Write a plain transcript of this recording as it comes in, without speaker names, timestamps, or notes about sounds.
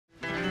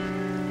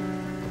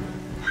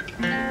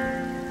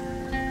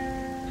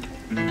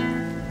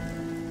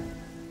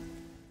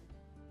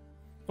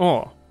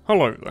Oh,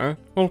 hello there.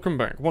 Welcome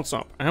back. What's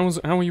up? How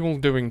are you all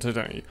doing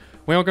today?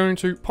 We are going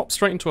to pop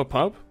straight into a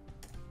pub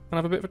and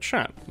have a bit of a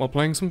chat while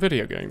playing some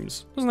video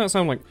games. Doesn't that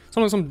sound like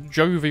some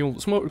jovial,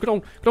 good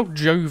old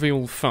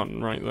jovial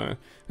fun right there?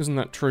 Isn't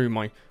that true,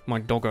 my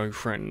doggo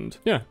friend?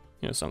 Yeah,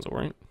 sounds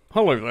alright.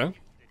 Hello there.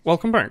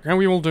 Welcome back. How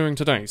are you all doing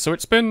today? So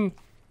it's been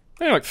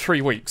maybe like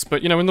 3 weeks,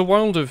 but you know, in the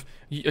world of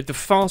the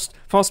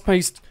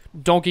fast-paced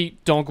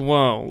dog-eat-dog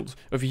world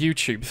of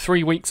YouTube,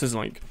 3 weeks is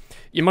like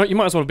you might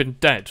as well have been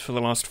dead for the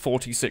last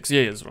 46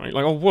 years, right?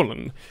 Like, oh,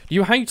 Woolen,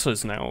 you hate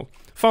us now.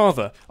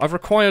 Father, I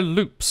require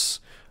loops.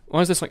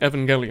 Why is this like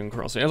Evangelion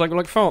crossing?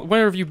 Like, Father,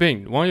 where have you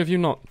been? Why have you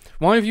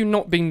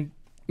not been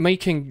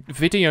making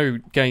video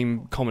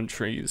game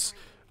commentaries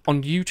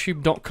on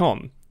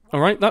YouTube.com?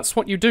 Alright, that's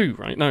what you do,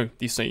 right? No,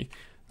 you see,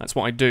 that's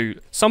what I do.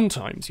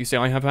 Sometimes, you see,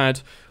 I have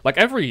had, like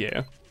every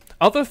year,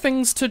 other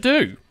things to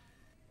do.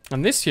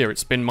 And this year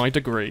it's been my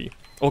degree,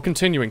 or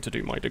continuing to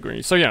do my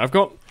degree. So yeah, I've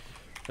got,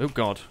 oh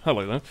god,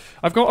 hello there.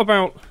 I've got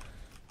about,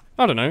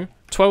 I don't know,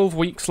 12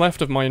 weeks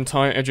left of my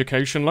entire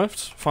education left,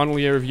 final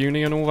year of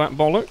uni and all that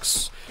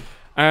bollocks.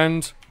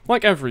 And,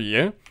 like every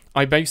year,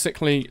 I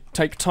basically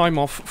take time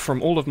off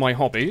from all of my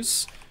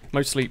hobbies,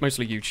 mostly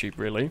YouTube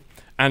really,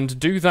 and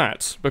do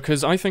that,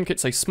 because I think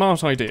it's a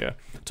smart idea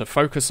to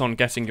focus on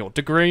getting your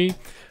degree,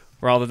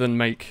 rather than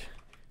make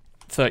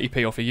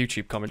 30p off a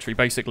YouTube commentary,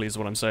 basically is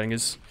what I'm saying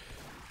is,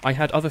 I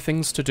had other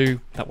things to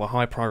do that were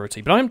high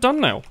priority, but I am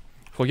done now,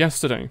 for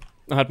yesterday.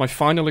 I had my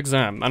final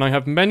exam, and I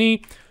have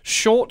many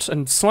short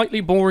and slightly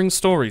boring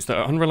stories that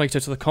are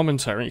unrelated to the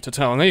commentary to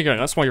tell, and there you go,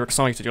 that's why you're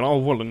excited, you're like, oh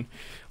Woolen,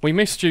 we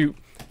missed you,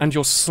 and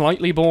your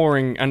slightly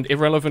boring and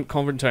irrelevant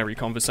commentary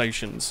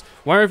conversations.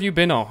 Where have you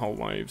been our whole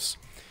lives?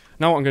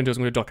 Now what I'm going to do is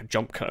I'm going to do like a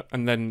jump cut,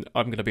 and then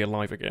I'm going to be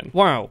alive again.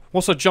 Wow,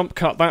 what a jump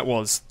cut that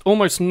was.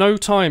 Almost no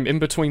time in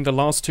between the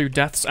last 2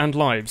 deaths and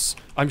lives.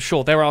 I'm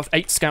sure there are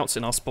 8 scouts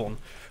in our spawn.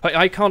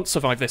 I can't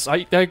survive this.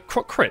 They're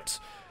crit.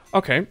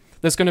 Okay,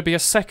 there's going to be a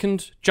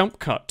second jump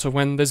cut to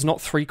when there's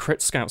not 3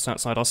 crit scouts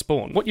outside our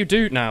spawn. What you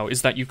do now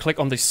is that you click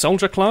on the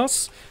soldier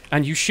class,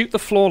 and you shoot the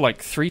floor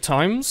like 3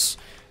 times.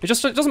 It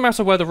doesn't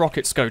matter where the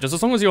rockets go, just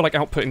as long as you're like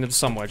outputting them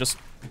somewhere, just...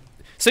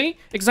 See?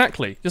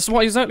 Exactly. This is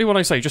exactly what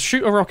I say. Just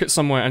shoot a rocket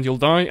somewhere and you'll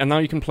die, and now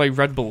you can play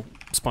Red Bull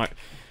Spike.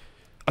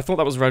 I thought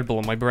that was Red Bull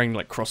and my brain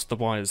like crossed the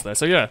wires there.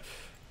 So yeah.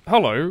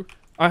 Hello.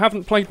 I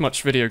haven't played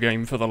much video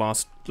game for the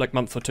last like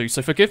month or 2,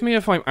 so forgive me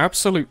if I'm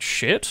absolute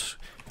shit.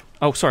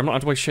 Oh, sorry, I'm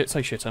not allowed to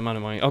say shit, am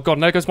I? Oh god,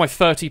 and there goes my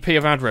 30p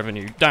of ad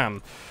revenue.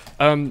 Damn.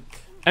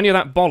 Any of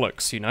that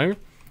bollocks, you know?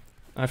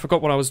 I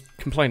forgot what I was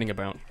complaining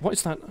about. What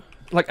is that?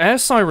 Like air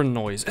siren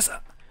noise. Is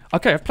that...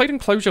 Okay, I've played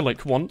Enclosure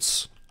Lake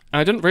once.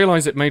 I didn't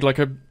realise it made like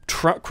a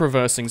truck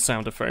reversing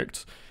sound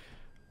effect.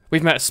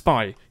 We've met a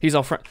spy. He's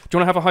our friend. Do you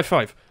want to have a high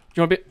five? Do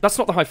you want to be... That's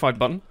not the high five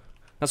button.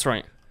 That's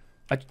right.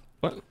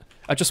 What?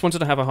 I just wanted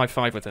to have a high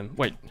five with him.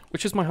 Wait,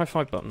 which is my high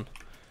five button?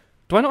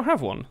 Do I not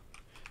have one?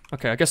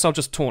 Okay, I guess I'll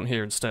just taunt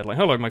here instead. Like,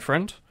 hello, my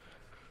friend.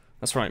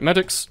 That's right.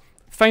 Medics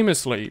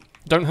famously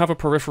don't have a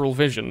peripheral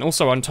vision.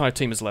 Also, our entire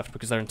team is left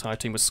because their entire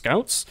team was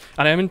scouts.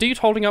 And I am indeed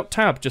holding up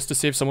tab just to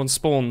see if someone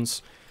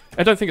spawns.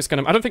 I don't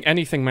think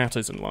anything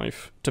matters in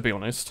life, to be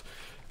honest.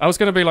 I was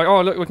gonna be like,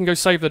 oh look, we can go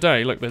save the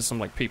day. Look, there's some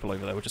like people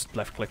over there, we'll just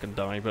left click and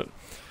die, but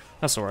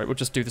that's alright, we'll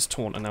just do this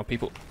taunt and now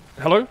people...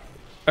 Hello?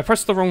 I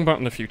pressed the wrong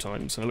button a few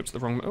times and I looked at the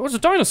wrong... Oh, it's a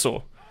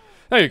dinosaur!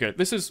 There you go,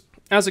 this is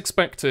as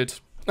expected,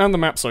 and the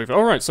map's over.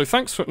 Alright, so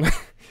thanks for...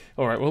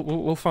 Alright,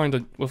 we'll find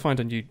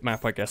a new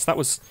map, I guess. That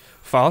was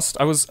fast.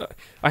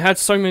 I had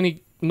so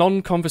many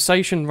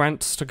non-conversation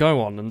rants to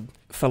go on, and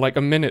for like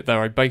a minute there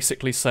I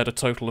basically said a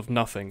total of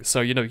nothing. So,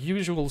 you know,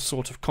 usual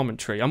sort of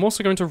commentary. I'm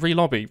also going to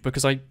re-lobby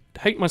because I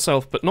hate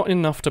myself, but not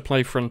enough to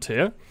play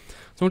Frontier.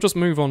 So we'll just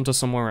move on to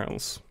somewhere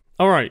else.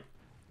 Alright,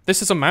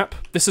 this is a map.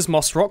 This is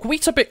Moss Rock.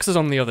 Weetabix is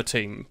on the other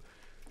team.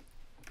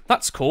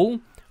 That's cool.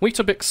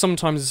 Weetabix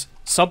sometimes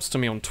subs to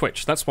me on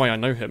Twitch, that's why I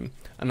know him.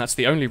 And that's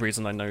the only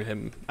reason I know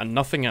him, and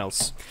nothing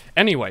else.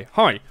 Anyway,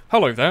 hi,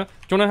 hello there. Do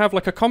you want to have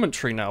like a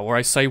commentary now where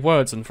I say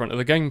words in front of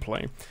the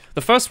gameplay?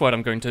 The first word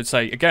I'm going to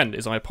say, again,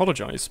 is I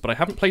apologise, but I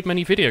haven't played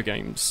many video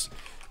games.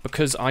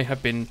 Because I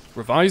have been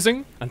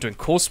revising, and doing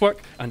coursework,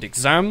 and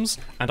exams,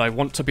 and I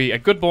want to be a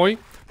good boy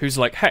who's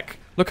like, heck,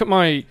 look at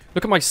my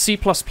C++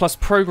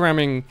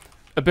 programming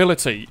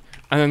ability,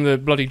 and then the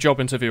bloody job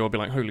interview will be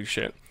like, holy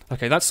shit.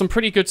 Okay, that's some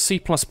pretty good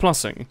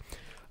C++ing.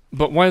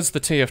 But where's the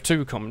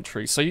TF2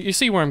 commentary? So you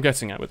see where I'm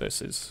getting at with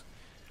this is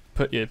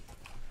put your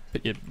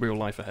real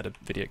life ahead of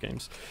video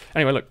games.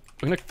 Anyway, look,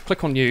 we're gonna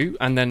click on you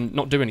and then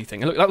not do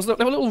anything. And look, that was a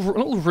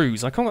little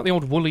ruse. I call that the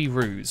old woolly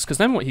ruse, because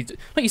then what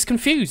he's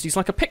confused. He's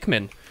like a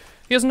Pikmin.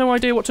 He has no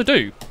idea what to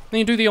do. Then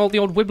you do the old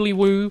wibbly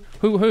woo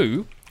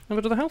hoo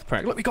over to the health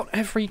pack. Look, we got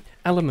every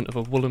element of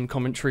a Woolen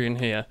commentary in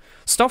here.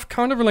 Stuff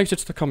kind of related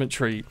to the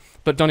commentary,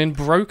 but done in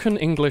broken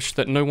English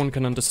that no one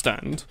can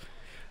understand.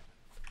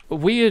 A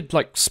weird,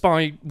 like,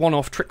 spy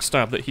one-off trick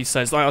stab that he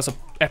says, like, that's an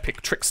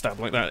epic trick stab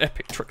like that,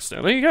 epic trick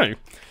stab. There you go.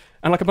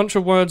 And, like, a bunch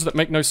of words that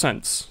make no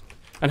sense.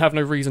 and have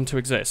no reason to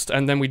exist,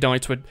 and then we die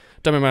to a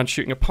demo man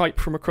shooting a pipe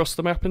from across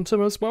the map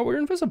into us while we're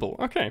invisible.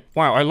 Okay.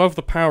 Wow, I love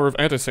the power of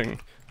editing.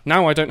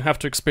 Now I don't have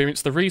to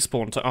experience the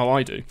respawn to... Oh,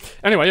 I do.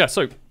 Anyway, yeah,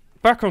 so,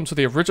 back onto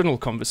the original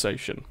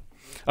conversation.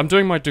 I'm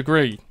doing my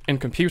degree in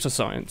computer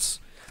science.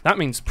 That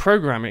means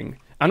programming,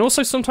 and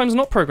also sometimes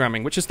not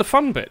programming, which is the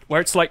fun bit, where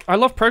it's like, I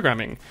love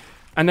programming,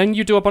 and then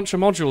you do a bunch of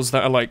modules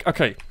that are like,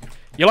 okay,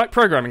 you like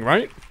programming,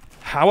 right?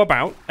 How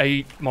about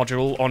a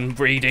module on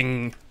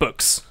reading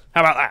books?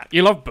 How about that?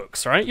 You love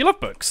books, right? You love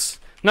books.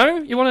 No?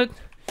 You want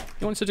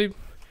to do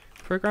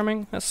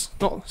programming? It's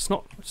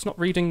not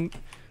reading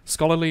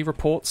scholarly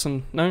reports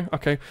and... No?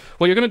 Okay.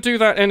 Well, you're going to do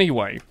that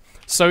anyway.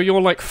 So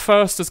your, like,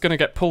 first is going to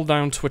get pulled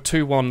down to a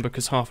 2-1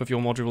 because half of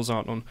your modules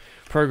aren't on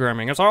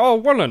programming. It's like, oh,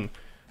 Woolen,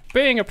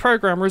 being a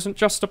programmer isn't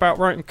just about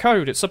writing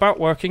code, it's about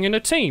working in a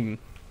team.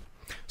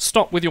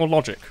 Stop with your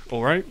logic,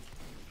 alright?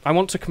 I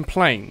want to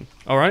complain,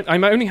 alright? I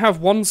only have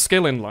one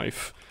skill in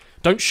life.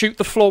 Don't shoot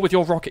the floor with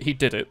your rocket, he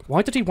did it.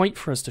 Why did he wait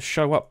for us to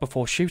show up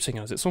before shooting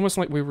us? It's almost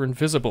like we were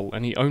invisible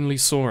and he only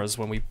saw us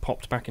when we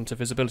popped back into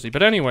visibility.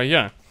 But anyway,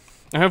 yeah.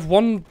 I have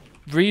one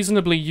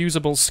reasonably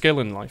usable skill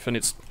in life, and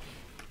it's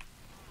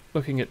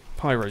looking at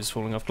pyros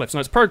falling off cliffs.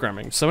 No, it's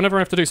programming. So whenever I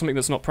have to do something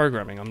that's not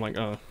programming, I'm like,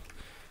 oh.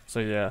 So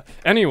yeah.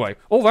 Anyway,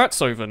 all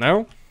that's over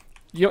now.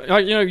 You know,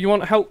 you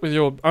want help with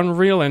your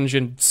Unreal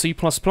Engine C++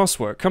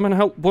 work? Come and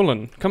help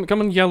Woolen.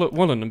 Come and yell at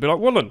Woolen and be like,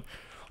 Woolen,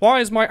 why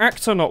is my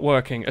actor not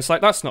working? It's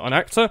like, that's not an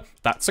actor,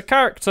 that's a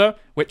character,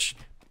 which,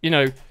 you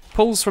know,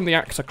 pulls from the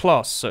actor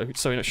class, so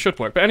it should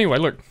work. But anyway,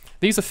 look,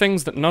 these are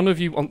things that none of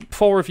you,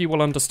 4 of you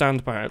will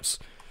understand, perhaps.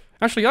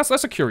 Actually,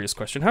 that's a curious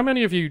question. How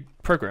many of you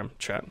program,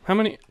 chat? How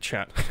many...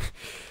 Chat.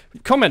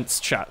 Comments,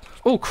 chat.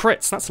 Oh,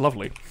 crits, that's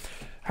lovely.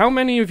 How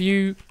many of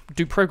you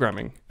do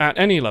programming at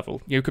any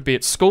level? You could be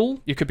at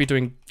school, you could be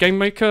doing Game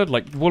Maker,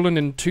 like Woolen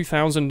in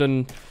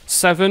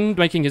 2007,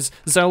 making his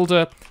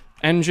Zelda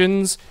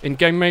engines in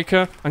Game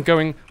Maker, and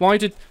going, why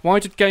did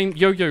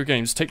Yo-Yo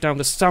Games take down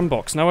the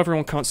sandbox? Now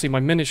everyone can't see my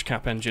Minish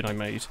Cap engine I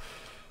made.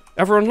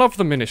 Everyone loved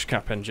the Minish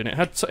Cap engine. It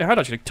had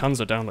actually tons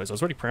of downloads. I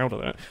was really proud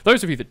of that.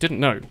 Those of you that didn't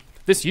know,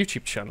 this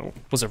YouTube channel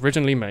was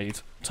originally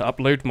made to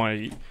upload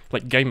my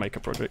Game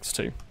Maker projects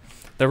to.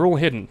 They're all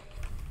hidden.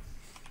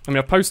 I mean,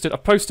 I've posted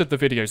the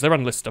videos. They're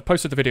unlisted. I've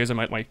posted the videos in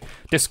my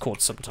Discord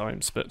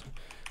sometimes, but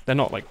they're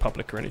not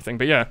public or anything.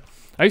 But yeah,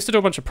 I used to do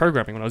a bunch of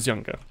programming when I was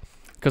younger,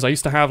 because I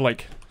used to have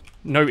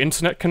no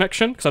internet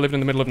connection because I lived in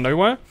the middle of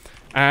nowhere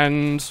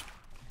and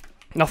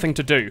nothing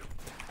to do.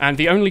 And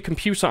the only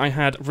computer I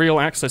had real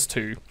access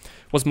to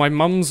was my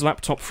mum's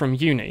laptop from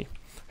uni,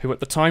 who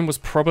at the time was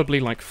probably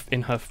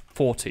in her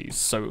 40s,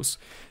 so it was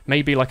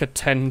maybe a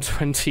 10,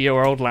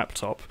 20-year-old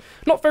laptop.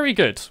 Not very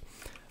good.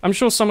 I'm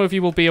sure some of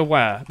you will be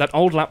aware that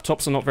old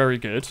laptops are not very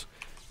good.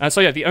 So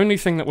yeah, the only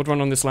thing that would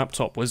run on this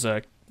laptop was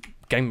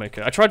Game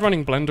Maker. I tried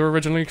running Blender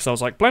originally because I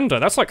was like, Blender,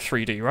 that's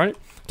 3D, right?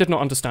 Did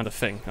not understand a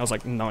thing. I was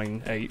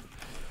 9, 8.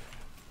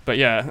 But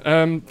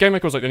yeah, Game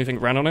Maker was the only thing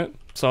that ran on it.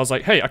 So I was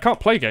like, hey, I can't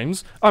play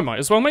games. I might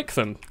as well make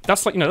them.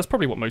 That's that's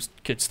probably what most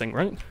kids think,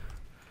 right?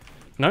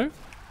 No?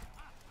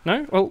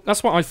 No? Well,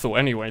 that's what I thought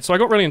anyway. So I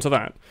got really into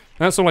that.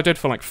 And that's all I did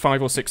for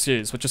 5 or 6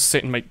 years, was just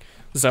sit and make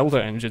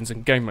Zelda engines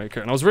in Game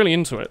Maker. And I was really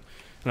into it.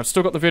 And I've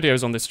still got the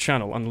videos on this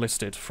channel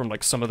unlisted from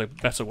some of the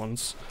better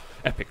ones.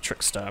 Epic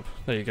Trick Stab.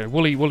 There you go.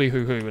 Woolly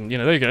hoo hoo, and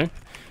there you go.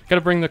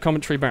 Gotta bring the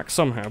commentary back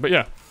somehow. But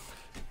yeah.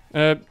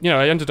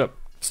 I ended up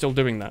still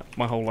doing that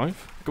my whole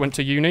life. Went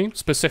to uni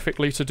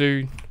specifically to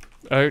do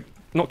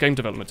not game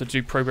development, to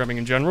do programming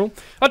in general.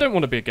 I don't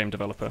want to be a game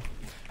developer.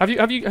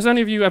 Has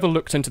any of you ever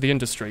looked into the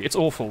industry? It's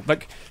awful.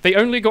 They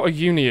only got a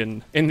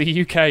union in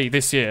the UK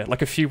this year,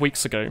 a few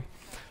weeks ago.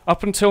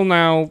 Up until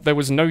now, there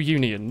was no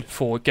union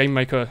for game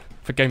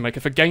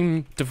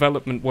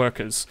development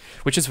workers,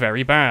 which is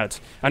very bad.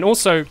 And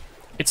also,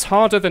 it's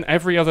harder than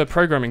every other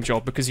programming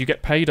job because you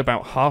get paid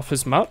about half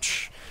as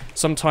much,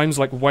 sometimes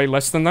way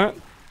less than that,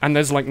 and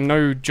there's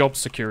no job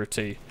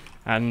security,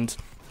 and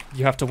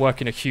you have to work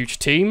in a huge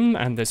team,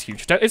 and there's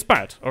huge debt. It's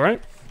bad,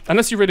 alright?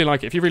 Unless you really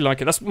like it. If you really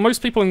like it,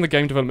 most people in the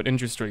game development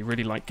industry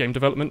really like game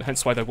development,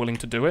 hence why they're willing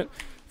to do it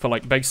for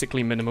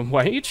basically minimum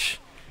wage.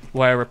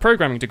 Where a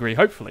programming degree,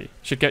 hopefully,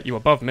 should get you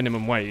above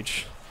minimum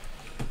wage.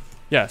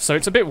 Yeah, so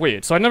it's a bit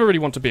weird. So I never really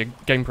want to be a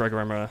game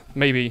programmer,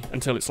 maybe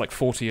until it's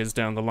 40 years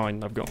down the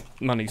line, I've got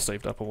money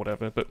saved up or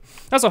whatever. But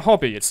as a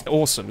hobby, it's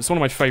awesome. It's one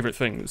of my favourite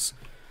things.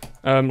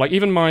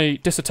 Even my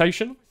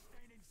dissertation,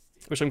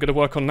 which I'm going to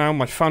work on now,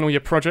 my final year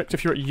project,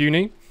 if you're at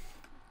uni,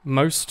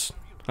 I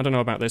don't know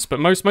about this, but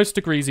most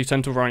degrees you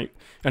tend to write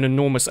an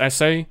enormous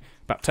essay,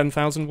 about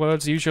 10,000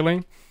 words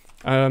usually.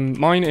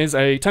 Mine is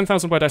a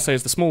 10,000 word essay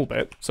is the small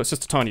bit, so it's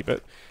just a tiny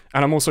bit,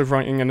 and I'm also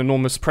writing an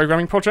enormous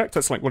programming project.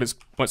 That's what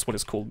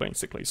it's called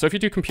basically. So if you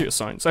do computer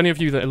science, any of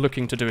you that are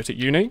looking to do it at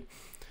uni,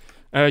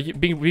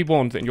 be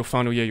warned that in your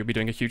final year you'll be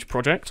doing a huge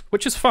project,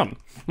 which is fun.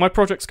 My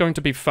project's going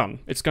to be fun.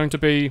 It's going to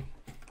be,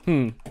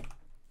 how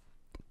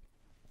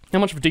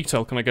much of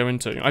detail can I go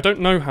into? I don't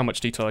know how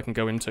much detail I can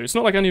go into. It's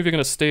not like any of you are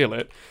going to steal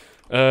it.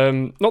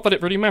 Not that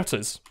it really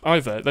matters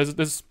either.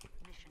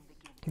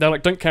 They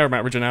like don't care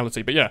about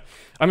originality. But yeah,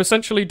 I'm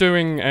essentially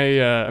doing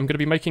a. I'm going to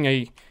be making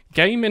a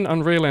game in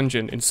Unreal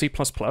Engine in C++,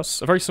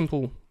 a very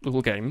simple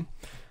little game,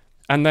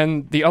 and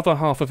then the other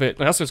half of it.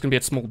 That's just going to be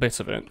a small bit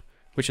of it,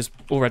 which is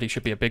already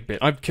should be a big bit.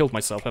 I've killed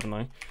myself, haven't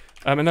I?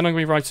 And then I'm going to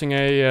be writing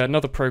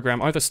another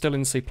program, either still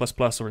in C++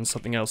 or in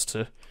something else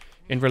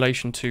in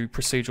relation to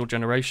procedural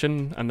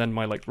generation, and then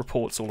my like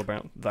reports all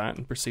about that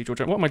and procedural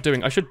gen. What am I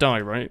doing? I should die,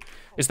 right?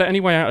 Is there any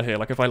way out of here?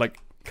 Like if I like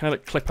kind of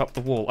like clip up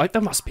the wall,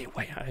 there must be a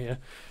way out of here.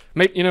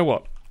 Maybe, you know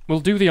what? We'll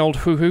do the old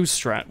hoo-hoo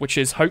strat, which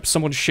is hope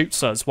someone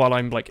shoots us while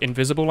I'm like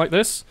invisible like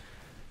this,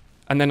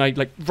 and then I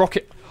like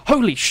rocket.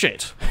 Holy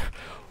shit!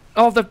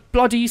 Oh, the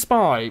bloody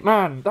spy,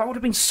 man! That would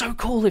have been so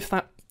cool if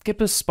that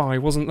Gibbous spy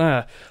wasn't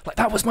there. Like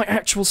that was my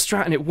actual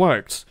strat, and it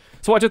worked.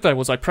 So what I did there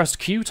was I pressed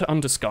Q to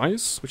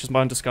undisguise, which is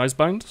my undisguise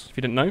bind, if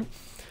you didn't know,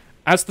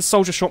 as the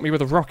soldier shot me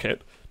with a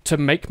rocket to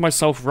make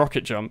myself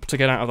rocket jump to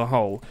get out of the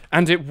hole.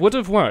 And it would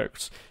have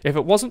worked if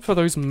it wasn't for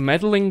those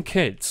meddling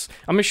kids.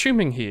 I'm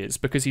assuming he is,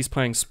 because he's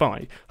playing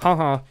spy.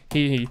 Haha,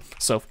 hee,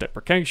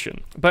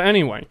 self-deprecation. But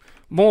anyway,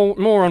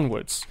 more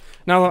onwards.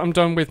 Now that I'm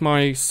done with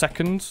my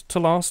second to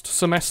last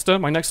semester,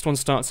 my next one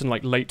starts in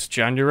like late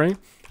January,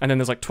 and then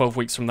there's like 12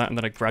 weeks from that, and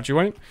then I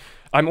graduate.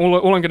 All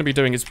I'm going to be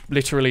doing is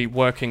literally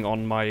working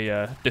on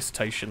my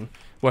dissertation,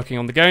 working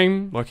on the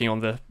game, working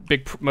on the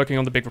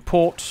big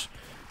report,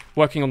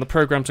 working on the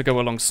program to go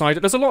alongside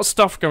it. There's a lot of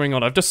stuff going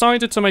on. I've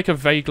decided to make a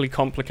vaguely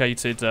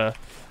complicated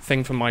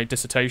thing for my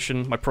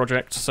dissertation, my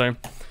project. So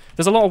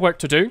there's a lot of work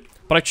to do,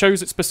 but I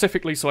chose it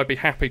specifically so I'd be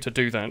happy to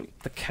do that.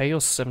 The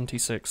Chaos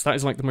 76. That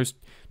is like the most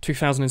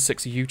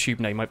 2006 YouTube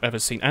name I've ever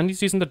seen, and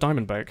he's using the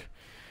Diamondback.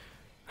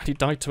 And he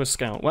died to a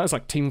scout. Well, that's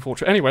like Team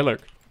Fortress. Anyway,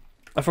 look.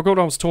 I forgot what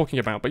I was talking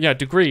about, but yeah,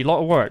 degree,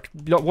 lot of work.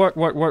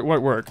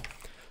 Work.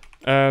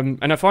 And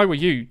if I were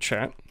you,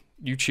 chat,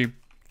 YouTube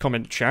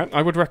comment chat,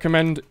 I would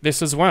recommend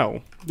this as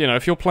well. You know,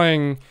 if you're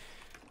playing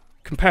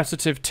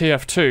competitive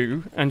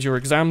TF2 and your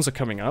exams are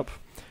coming up,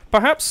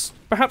 perhaps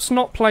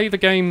not play the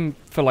game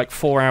for like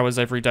 4 hours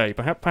every day.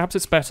 Perhaps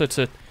it's better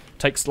to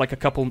take like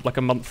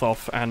a month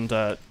off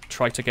and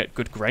try to get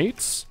good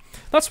grades.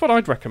 That's what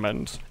I'd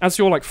recommend. As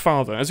your like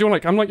father,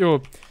 I'm like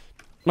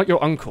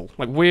your uncle,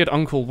 like weird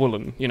Uncle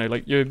Woolen. You know,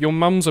 like your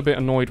mum's a bit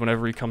annoyed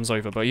whenever he comes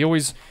over, but he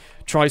always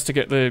tries to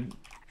get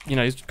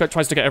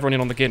tries to get everyone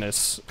in on the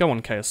Guinness. Go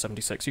on,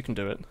 KS76, you can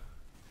do it.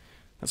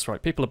 That's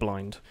right, people are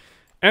blind.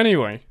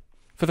 Anyway,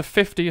 for the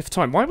 50th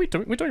time, why are we're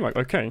doing like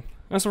okay?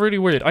 That's really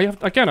weird.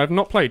 I've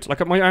not played.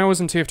 Like my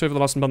hours in TF2 over the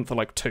last month are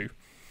like 2.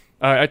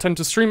 I tend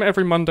to stream it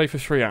every Monday for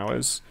 3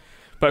 hours.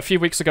 But a few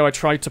weeks ago, I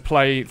tried to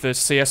play the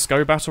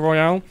CS:GO Battle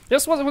Royale.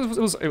 Yes,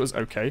 it was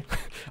okay.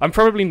 I'm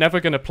probably never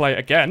going to play it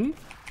again,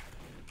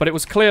 but it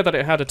was clear that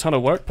it had a ton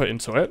of work put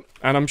into it,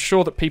 and I'm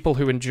sure that people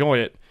who enjoy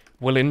it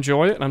will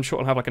enjoy it, and I'm sure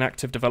it'll have like an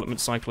active development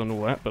cycle and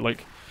all that. But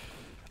like,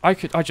 I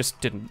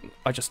just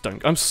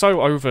don't. I'm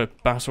so over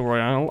Battle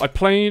Royale. I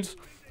played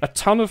a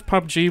ton of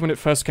PUBG when it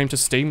first came to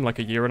Steam, like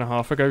a year and a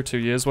half ago, 2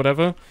 years,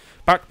 whatever.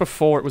 Back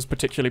before it was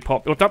particularly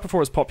popular. Back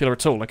before it was popular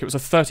at all. Like it was a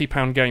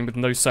 £30 game with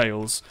no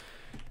sales.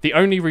 The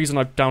only reason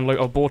I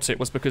bought it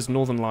was because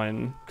Northern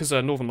Lion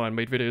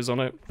made videos on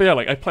it. But yeah,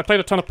 like I played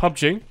a ton of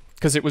PUBG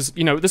because it was,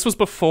 you know, this was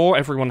before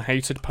everyone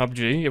hated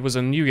PUBG. It was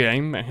a new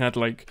game. It had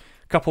like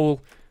a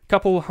couple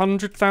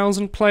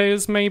 100,000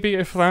 players, maybe,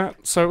 if that.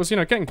 So it was, you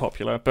know, getting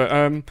popular. But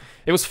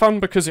it was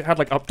fun because it had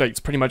like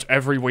updates pretty much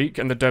every week,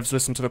 and the devs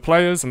listened to the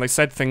players, and they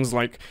said things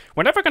like,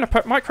 "We're never going to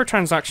put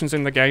microtransactions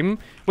in the game.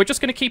 We're just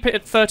going to keep it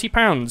at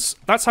 £30.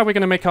 That's how we're going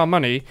to make our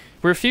money.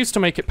 We refuse to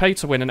make it pay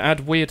to win and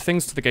add weird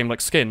things to the game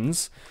like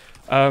skins."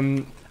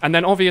 And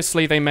then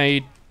obviously they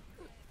made...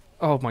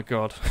 Oh my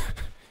god.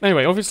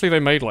 Anyway, obviously they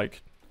made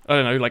like, I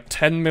don't know, like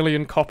 10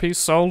 million copies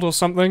sold or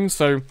something,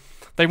 so...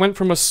 They went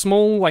from a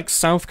small, like,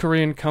 South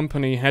Korean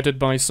company headed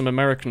by some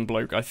American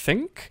bloke, I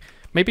think?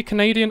 Maybe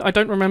Canadian? I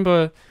don't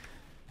remember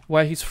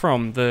where he's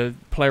from, the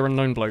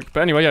player-unknown bloke.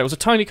 But anyway, yeah, it was a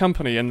tiny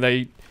company, and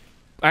they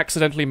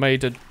accidentally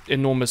made an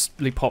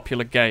enormously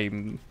popular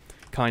game,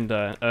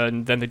 kinda,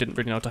 and then they didn't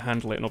really know how to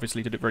handle it, and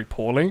obviously did it very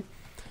poorly.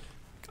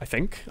 I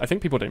think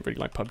people don't really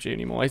like PUBG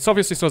anymore. It's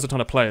obviously still has a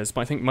ton of players,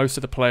 but I think most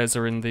of the players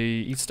are in the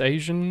East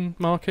Asian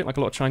market, like a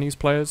lot of Chinese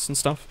players and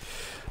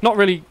stuff. Not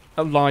really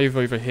alive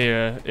over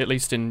here, at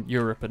least in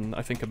Europe and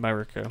I think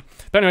America.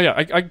 But anyway,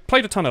 yeah, I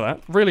played a ton of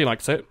that, really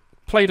liked it.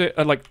 Played it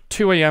at like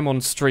 2 AM on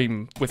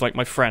stream with like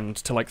my friend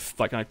to like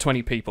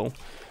 20 people.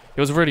 It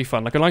was really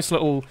fun, like a nice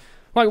little,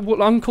 like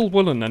Uncle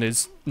Woolen and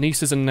his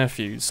nieces and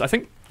nephews. I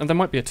think, and there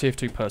might be a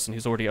TF2 person who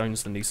already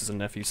owns the nieces and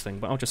nephews thing,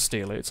 but I'll just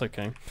steal it, it's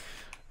okay.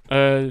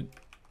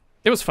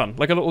 It was fun,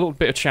 like a little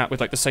bit of chat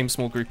with like the same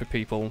small group of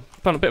people.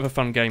 Fun, a bit of a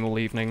fun game all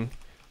evening,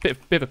 bit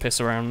of a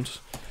piss around.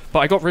 But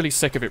I got really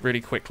sick of it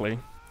really quickly.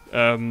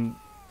 And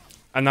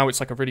now it's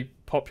like a really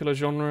popular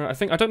genre.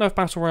 I don't know if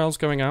Battle Royale's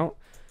going out.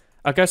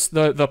 I guess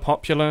the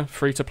popular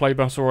free-to-play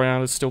Battle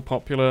Royale is still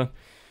popular.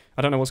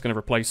 I don't know what's going to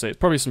replace it. It's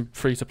probably some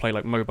free-to-play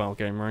like mobile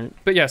game, right?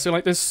 But yeah, so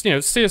like this, you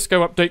know,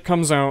 CS:GO update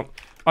comes out.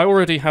 I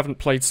already haven't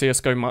played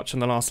CSGO much in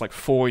the last, like,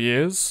 4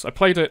 years. I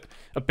played it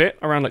a bit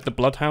around, like, the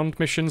Bloodhound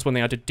missions when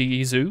they added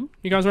DE Zoo.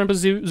 You guys remember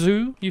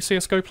Zoo? You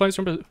CSGO players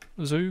remember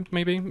Zoo?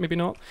 Maybe? Maybe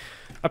not?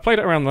 I played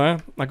it around there.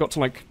 I got to,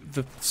 like,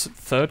 the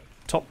third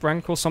top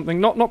rank or something.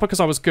 Not because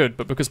I was good,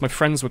 but because my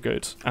friends were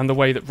good. And the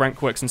way that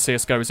rank works in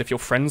CSGO is if your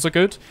friends are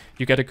good,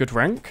 you get a good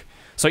rank.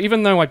 So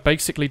even though I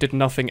basically did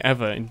nothing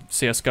ever in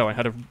CSGO, I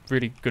had a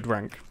really good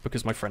rank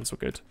because my friends were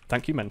good.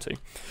 Thank you, Menti.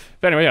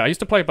 But anyway, yeah, I used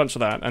to play a bunch of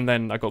that, and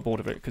then I got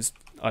bored of it because,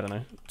 I don't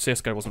know,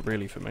 CSGO wasn't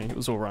really for me. It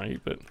was alright,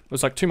 but it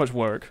was like too much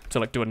work to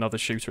like do another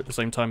shooter at the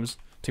same time as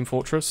Team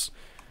Fortress.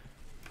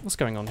 What's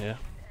going on here?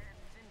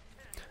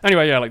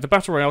 Anyway, yeah, like the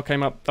Battle Royale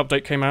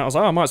update came out, I was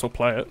like, oh, I might as well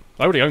play it.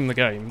 I already own the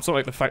game. It's not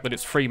like the fact that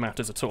it's free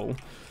matters at all.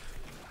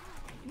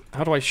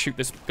 How do I shoot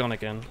this gun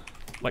again?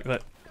 Like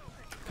that.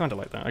 Kind of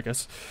like that, I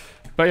guess.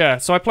 But yeah,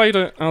 so I played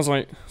it, I was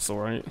like, it's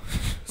alright.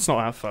 It's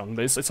not that fun,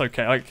 but it's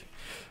okay. Like,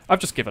 I've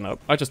just given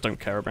up. I just don't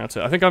care about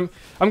it. I think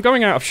I'm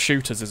going out of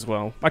shooters as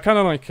well. I kind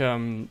of like,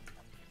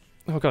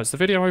 oh god, is the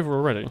video over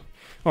already?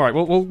 Alright,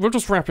 well, we'll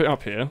just wrap it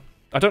up here.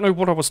 I don't know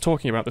what I was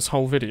talking about this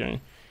whole video.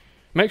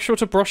 Make sure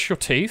to brush your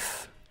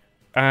teeth,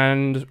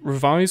 and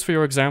revise for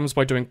your exams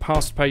by doing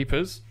past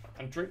papers,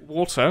 and drink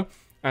water,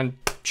 and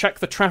check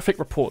the traffic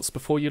reports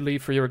before you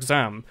leave for your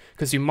exam,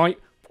 because you might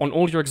on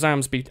all your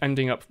exams be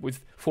ending up with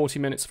 40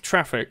 minutes of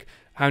traffic,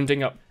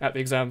 ending up at the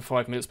exam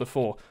 5 minutes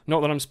before. Not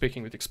that I'm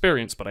speaking with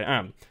experience, but I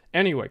am.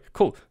 Anyway,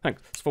 cool.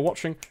 Thanks for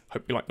watching.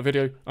 Hope you liked the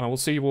video. I will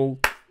see you all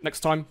next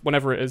time,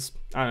 whenever it is.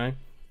 I don't know.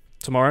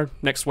 Tomorrow,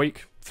 next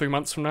week, 3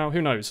 months from now,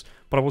 who knows.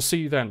 But I will see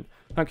you then.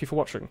 Thank you for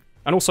watching.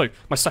 And also,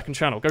 my second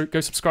channel.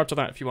 Go subscribe to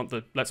that if you want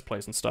the Let's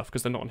Plays and stuff,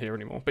 because they're not on here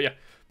anymore. But yeah,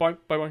 bye,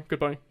 bye-bye,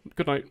 goodbye,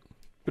 good night,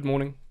 good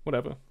morning,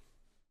 whatever.